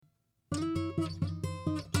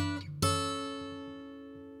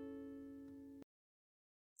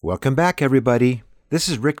Welcome back, everybody. This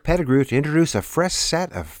is Rick Pettigrew to introduce a fresh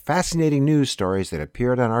set of fascinating news stories that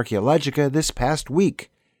appeared on Archaeologica this past week.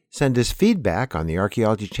 Send us feedback on the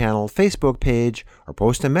Archaeology Channel Facebook page or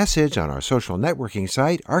post a message on our social networking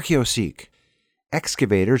site, ArchaeoSeek.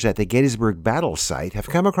 Excavators at the Gettysburg Battle Site have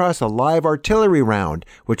come across a live artillery round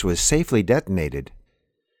which was safely detonated.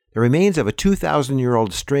 The remains of a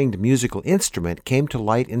 2,000-year-old stringed musical instrument came to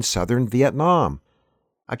light in southern Vietnam.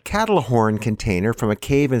 A cattle horn container from a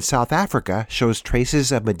cave in South Africa shows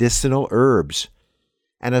traces of medicinal herbs.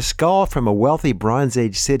 And a skull from a wealthy Bronze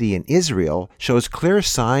Age city in Israel shows clear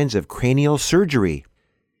signs of cranial surgery.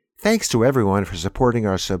 Thanks to everyone for supporting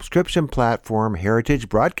our subscription platform, Heritage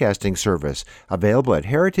Broadcasting Service, available at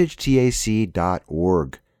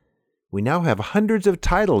heritagetac.org. We now have hundreds of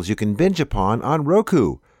titles you can binge upon on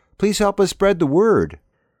Roku. Please help us spread the word.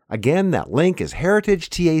 Again, that link is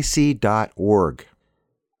heritagetac.org.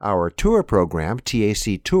 Our tour program,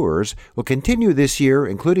 TAC Tours, will continue this year,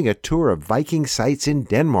 including a tour of Viking sites in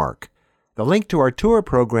Denmark. The link to our tour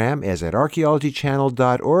program is at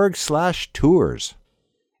archaeologychannel.org/tours.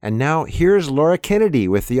 And now, here's Laura Kennedy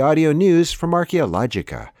with the audio news from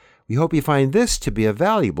Archaeologica. We hope you find this to be a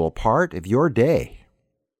valuable part of your day.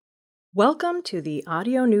 Welcome to the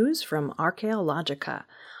audio news from Archaeologica.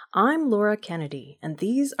 I'm Laura Kennedy, and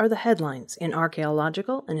these are the headlines in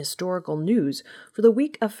archaeological and historical news for the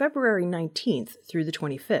week of February 19th through the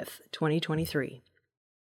 25th, 2023.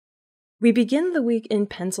 We begin the week in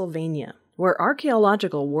Pennsylvania, where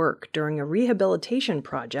archaeological work during a rehabilitation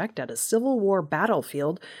project at a Civil War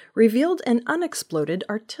battlefield revealed an unexploded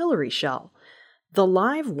artillery shell. The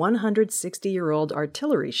live 160-year-old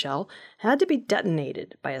artillery shell had to be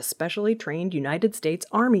detonated by a specially trained United States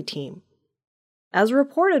Army team. As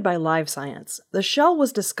reported by Live Science, the shell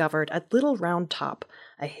was discovered at Little Round Top,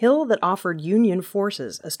 a hill that offered Union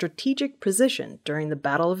forces a strategic position during the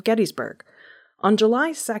Battle of Gettysburg. On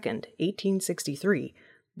July 2, 1863,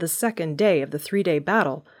 the second day of the three-day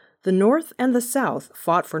battle, the North and the South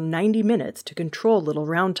fought for 90 minutes to control Little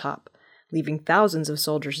Round Top, leaving thousands of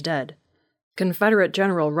soldiers dead. Confederate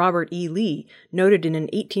General Robert E. Lee noted in an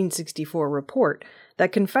 1864 report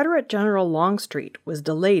that Confederate General Longstreet was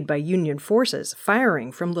delayed by Union forces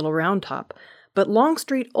firing from Little Round Top, but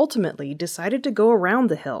Longstreet ultimately decided to go around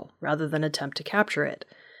the hill rather than attempt to capture it.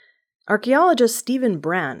 Archaeologist Stephen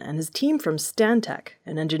Brann and his team from Stantec,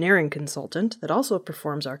 an engineering consultant that also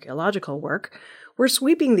performs archaeological work, were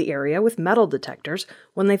sweeping the area with metal detectors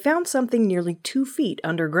when they found something nearly 2 feet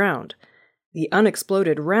underground. The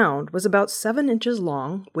unexploded round was about 7 inches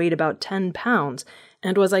long, weighed about 10 pounds,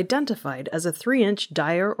 and was identified as a 3-inch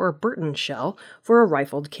Dyer or Burton shell for a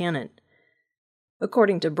rifled cannon.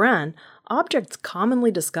 According to Brann, objects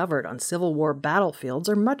commonly discovered on Civil War battlefields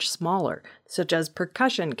are much smaller, such as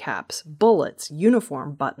percussion caps, bullets,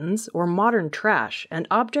 uniform buttons, or modern trash, and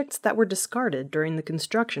objects that were discarded during the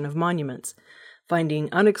construction of monuments. Finding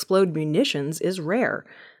unexploded munitions is rare.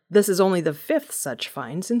 This is only the 5th such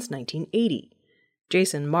find since 1980.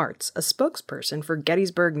 Jason Martz, a spokesperson for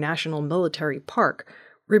Gettysburg National Military Park,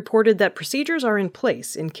 reported that procedures are in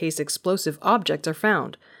place in case explosive objects are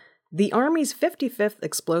found. The Army's 55th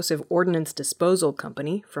Explosive Ordnance Disposal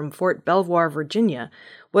Company from Fort Belvoir, Virginia,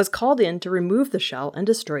 was called in to remove the shell and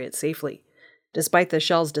destroy it safely. Despite the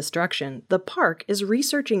shell's destruction, the park is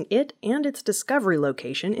researching it and its discovery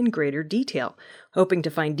location in greater detail, hoping to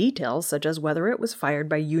find details such as whether it was fired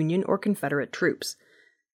by Union or Confederate troops.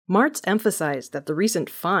 Martz emphasized that the recent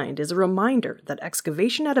find is a reminder that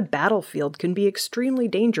excavation at a battlefield can be extremely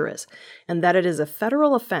dangerous, and that it is a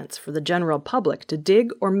federal offense for the general public to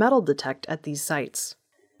dig or metal detect at these sites.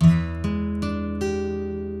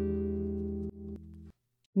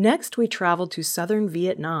 Next, we travel to southern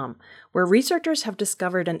Vietnam, where researchers have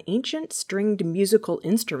discovered an ancient stringed musical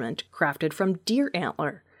instrument crafted from deer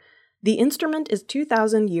antler. The instrument is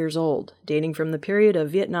 2,000 years old, dating from the period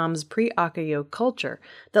of Vietnam's pre-Archaeo culture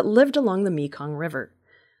that lived along the Mekong River.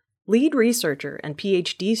 Lead researcher and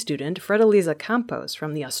PhD student Fredeliza Campos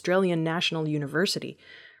from the Australian National University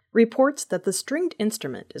reports that the stringed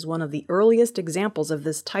instrument is one of the earliest examples of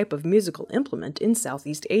this type of musical implement in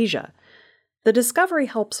Southeast Asia. The discovery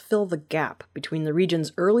helps fill the gap between the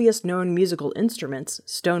region's earliest known musical instruments,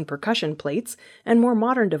 stone percussion plates, and more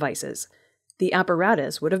modern devices. The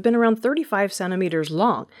apparatus would have been around 35 centimeters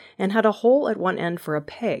long and had a hole at one end for a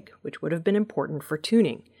peg, which would have been important for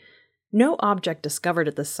tuning. No object discovered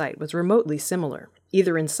at the site was remotely similar,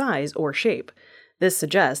 either in size or shape. This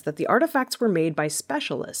suggests that the artifacts were made by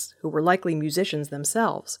specialists who were likely musicians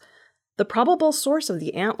themselves. The probable source of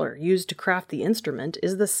the antler used to craft the instrument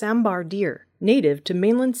is the sambar deer, native to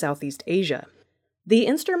mainland Southeast Asia. The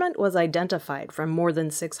instrument was identified from more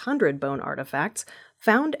than 600 bone artifacts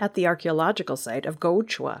found at the archaeological site of Go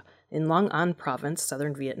Chua in Long An Province,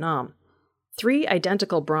 southern Vietnam. 3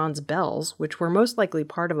 identical bronze bells, which were most likely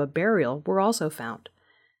part of a burial, were also found.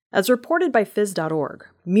 As reported by Phys.org,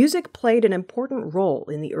 music played an important role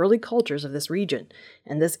in the early cultures of this region,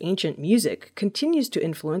 and this ancient music continues to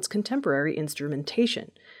influence contemporary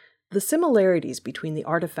instrumentation. The similarities between the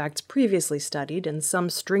artifacts previously studied and some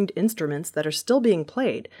stringed instruments that are still being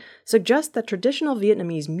played suggest that traditional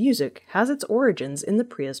Vietnamese music has its origins in the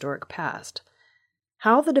prehistoric past.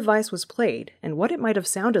 How the device was played and what it might have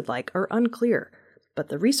sounded like are unclear, but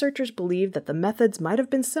the researchers believe that the methods might have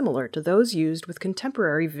been similar to those used with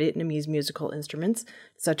contemporary Vietnamese musical instruments,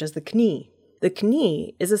 such as the knie. The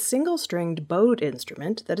knie is a single-stringed bowed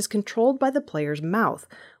instrument that is controlled by the player's mouth,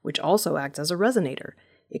 which also acts as a resonator.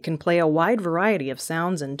 It can play a wide variety of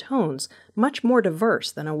sounds and tones, much more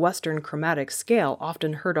diverse than a Western chromatic scale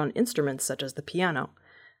often heard on instruments such as the piano.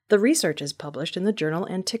 The research is published in the journal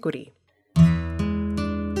Antiquity.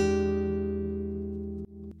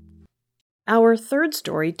 Our third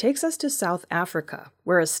story takes us to South Africa,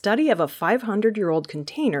 where a study of a 500-year-old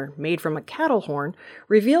container made from a cattle horn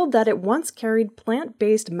revealed that it once carried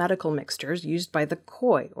plant-based medical mixtures used by the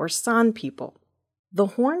Khoi, or San people. The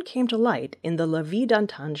horn came to light in the Levi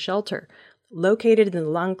Dantan shelter, located in the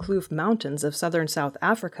Lang Kloof Mountains of southern South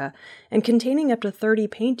Africa and containing up to 30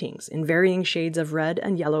 paintings in varying shades of red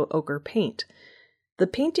and yellow ochre paint. The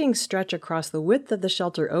paintings stretch across the width of the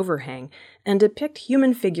shelter overhang and depict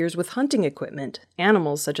human figures with hunting equipment,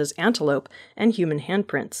 animals such as antelope, and human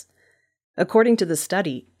handprints. According to the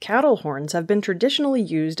study, cattle horns have been traditionally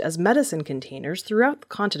used as medicine containers throughout the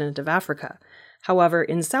continent of Africa. However,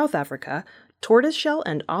 in South Africa, tortoiseshell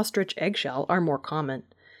and ostrich eggshell are more common.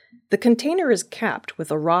 The container is capped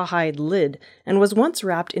with a rawhide lid and was once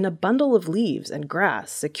wrapped in a bundle of leaves and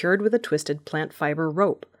grass secured with a twisted plant fiber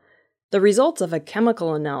rope. The results of a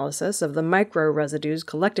chemical analysis of the micro-residues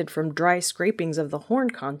collected from dry scrapings of the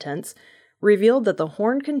horn contents revealed that the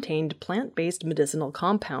horn contained plant-based medicinal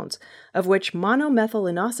compounds, of which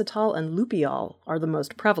monomethylinositol and lupiol are the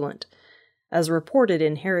most prevalent. As reported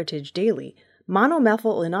in Heritage Daily,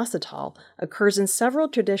 monomethylinositol occurs in several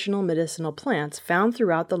traditional medicinal plants found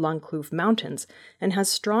throughout the Lang Kloof Mountains and has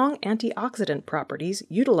strong antioxidant properties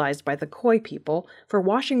utilized by the Khoi people for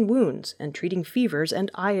washing wounds and treating fevers and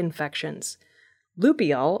eye infections.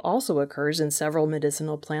 Lupiol also occurs in several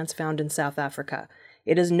medicinal plants found in South Africa.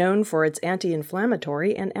 It is known for its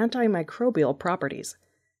anti-inflammatory and antimicrobial properties.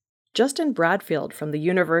 Justin Bradfield from the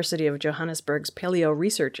University of Johannesburg's Paleo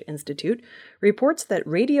Research Institute reports that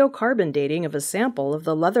radiocarbon dating of a sample of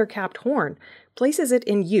the leather-capped horn places it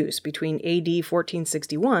in use between AD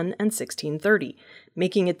 1461 and 1630,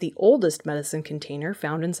 making it the oldest medicine container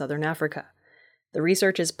found in southern Africa. The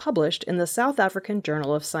research is published in the South African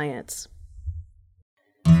Journal of Science.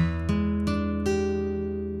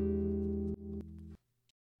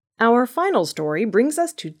 Our final story brings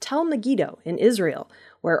us to Tel Megiddo in Israel,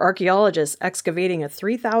 where archaeologists excavating a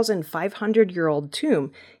 3,500-year-old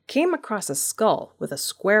tomb came across a skull with a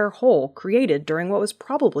square hole created during what was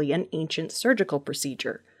probably an ancient surgical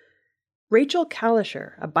procedure. Rachel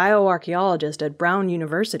Kalischer, a bioarchaeologist at Brown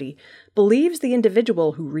University, believes the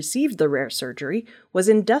individual who received the rare surgery was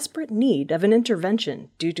in desperate need of an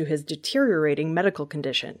intervention due to his deteriorating medical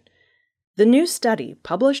condition. The new study,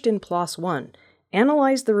 published in PLOS One,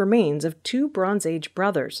 analyzed the remains of 2 Bronze Age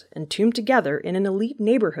brothers entombed together in an elite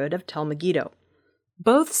neighborhood of Tel Megiddo.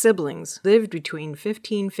 Both siblings lived between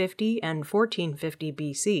 1550 and 1450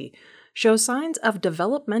 BC, show signs of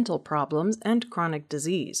developmental problems and chronic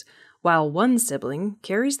disease, while one sibling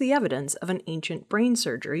carries the evidence of an ancient brain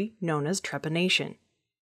surgery known as trepanation.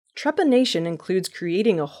 Trepanation includes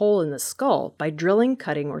creating a hole in the skull by drilling,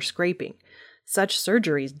 cutting, or scraping. Such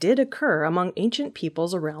surgeries did occur among ancient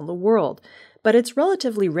peoples around the world, but it's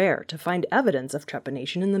relatively rare to find evidence of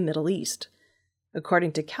trepanation in the Middle East.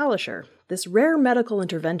 According to Kalischer, this rare medical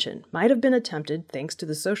intervention might have been attempted thanks to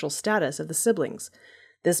the social status of the siblings.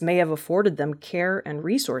 This may have afforded them care and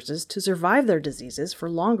resources to survive their diseases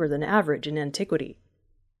for longer than average in antiquity.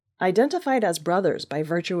 Identified as brothers by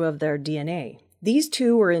virtue of their DNA, these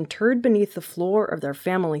 2 were interred beneath the floor of their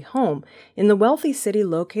family home in the wealthy city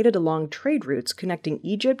located along trade routes connecting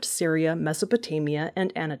Egypt, Syria, Mesopotamia,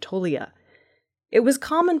 and Anatolia. It was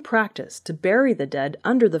common practice to bury the dead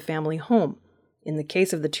under the family home. In the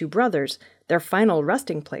case of the 2 brothers, their final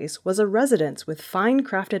resting place was a residence with fine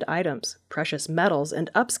crafted items, precious metals, and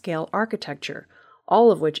upscale architecture,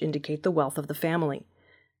 all of which indicate the wealth of the family.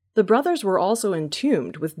 The brothers were also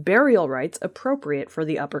entombed with burial rites appropriate for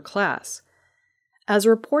the upper class. As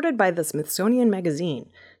reported by the Smithsonian Magazine,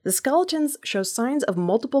 the skeletons show signs of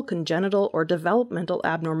multiple congenital or developmental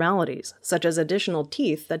abnormalities, such as additional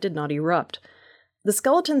teeth that did not erupt. The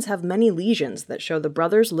skeletons have many lesions that show the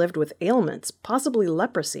brothers lived with ailments, possibly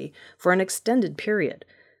leprosy, for an extended period.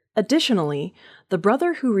 Additionally, the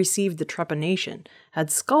brother who received the trepanation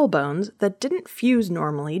had skull bones that didn't fuse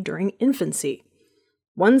normally during infancy.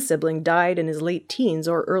 One sibling died in his late teens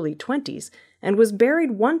or early 20s and was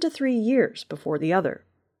buried 1 to 3 years before the other.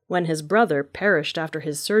 When his brother perished after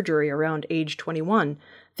his surgery around age 21,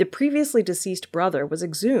 the previously deceased brother was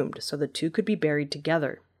exhumed so the two could be buried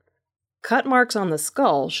together. Cut marks on the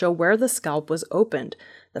skull show where the scalp was opened,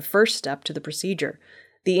 the first step to the procedure.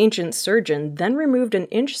 The ancient surgeon then removed an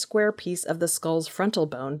inch-square piece of the skull's frontal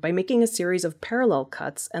bone by making a series of parallel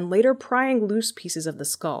cuts and later prying loose pieces of the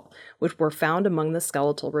skull, which were found among the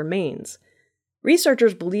skeletal remains.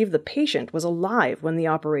 Researchers believe the patient was alive when the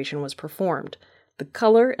operation was performed. The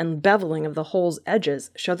color and beveling of the hole's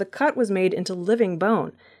edges show the cut was made into living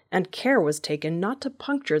bone, and care was taken not to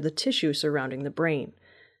puncture the tissue surrounding the brain.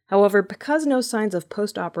 However, because no signs of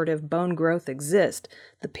postoperative bone growth exist,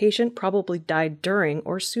 the patient probably died during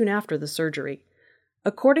or soon after the surgery.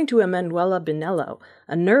 According to Emanuela Binello,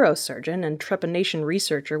 a neurosurgeon and trepanation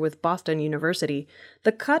researcher with Boston University,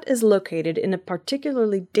 the cut is located in a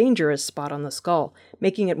particularly dangerous spot on the skull,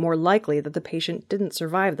 making it more likely that the patient didn't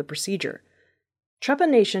survive the procedure.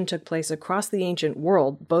 Trepanation took place across the ancient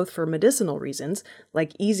world both for medicinal reasons,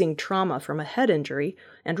 like easing trauma from a head injury,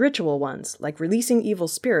 and ritual ones, like releasing evil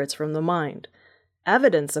spirits from the mind.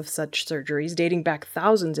 Evidence of such surgeries dating back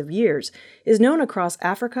thousands of years is known across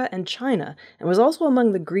Africa and China and was also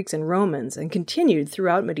among the Greeks and Romans and continued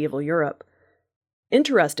throughout medieval Europe.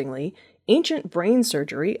 Interestingly, ancient brain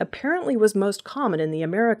surgery apparently was most common in the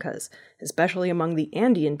Americas, especially among the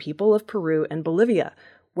Andean people of Peru and Bolivia,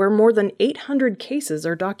 where more than 800 cases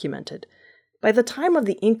are documented. By the time of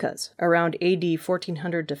the Incas, around AD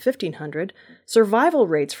 1400 to 1500, survival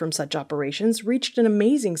rates from such operations reached an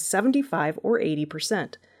amazing 75 or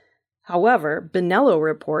 80%. However, Binello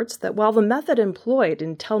reports that while the method employed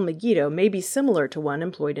in Tel Megiddo may be similar to one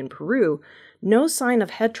employed in Peru, no sign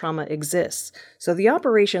of head trauma exists, so the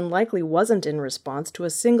operation likely wasn't in response to a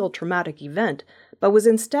single traumatic event, but was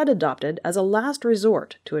instead adopted as a last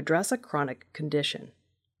resort to address a chronic condition.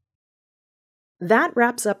 That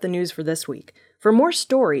wraps up the news for this week. For more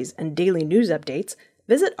stories and daily news updates,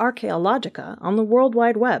 visit Archaeologica on the World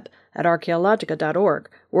Wide Web at archaeologica.org,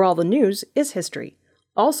 where all the news is history.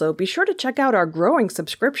 Also, be sure to check out our growing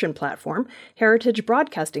subscription platform, Heritage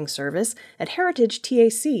Broadcasting Service, at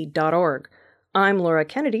heritagetac.org. I'm Laura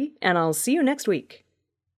Kennedy, and I'll see you next week.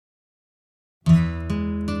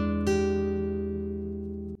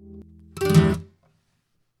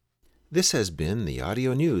 This has been the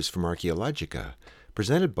audio news from Archaeologica,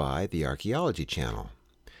 presented by the Archaeology Channel.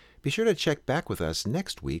 Be sure to check back with us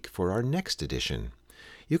next week for our next edition.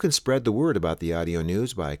 You can spread the word about the audio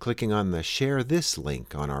news by clicking on the Share This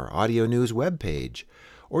link on our audio news webpage,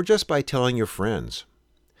 or just by telling your friends.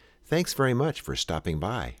 Thanks very much for stopping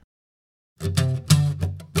by.